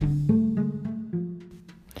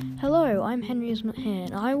Hello, I'm HenryIsNotHere,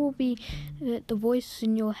 and I will be the voice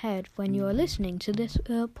in your head when you are listening to this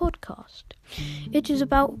podcast. It is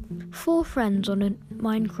about 4 friends on a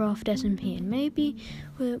Minecraft SMP, and maybe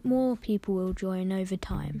more people will join over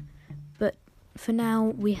time. But for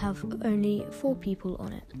now, we have only 4 people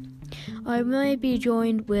on it. I may be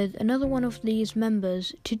joined with another one of these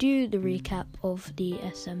members to do the recap of the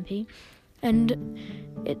SMP, and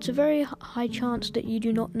it's a very high chance that you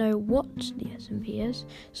do not know what the SMP is,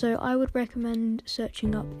 so I would recommend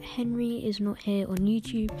searching up Henry Is Not Here on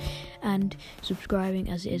YouTube and subscribing,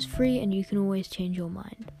 as it is free and you can always change your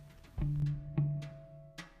mind.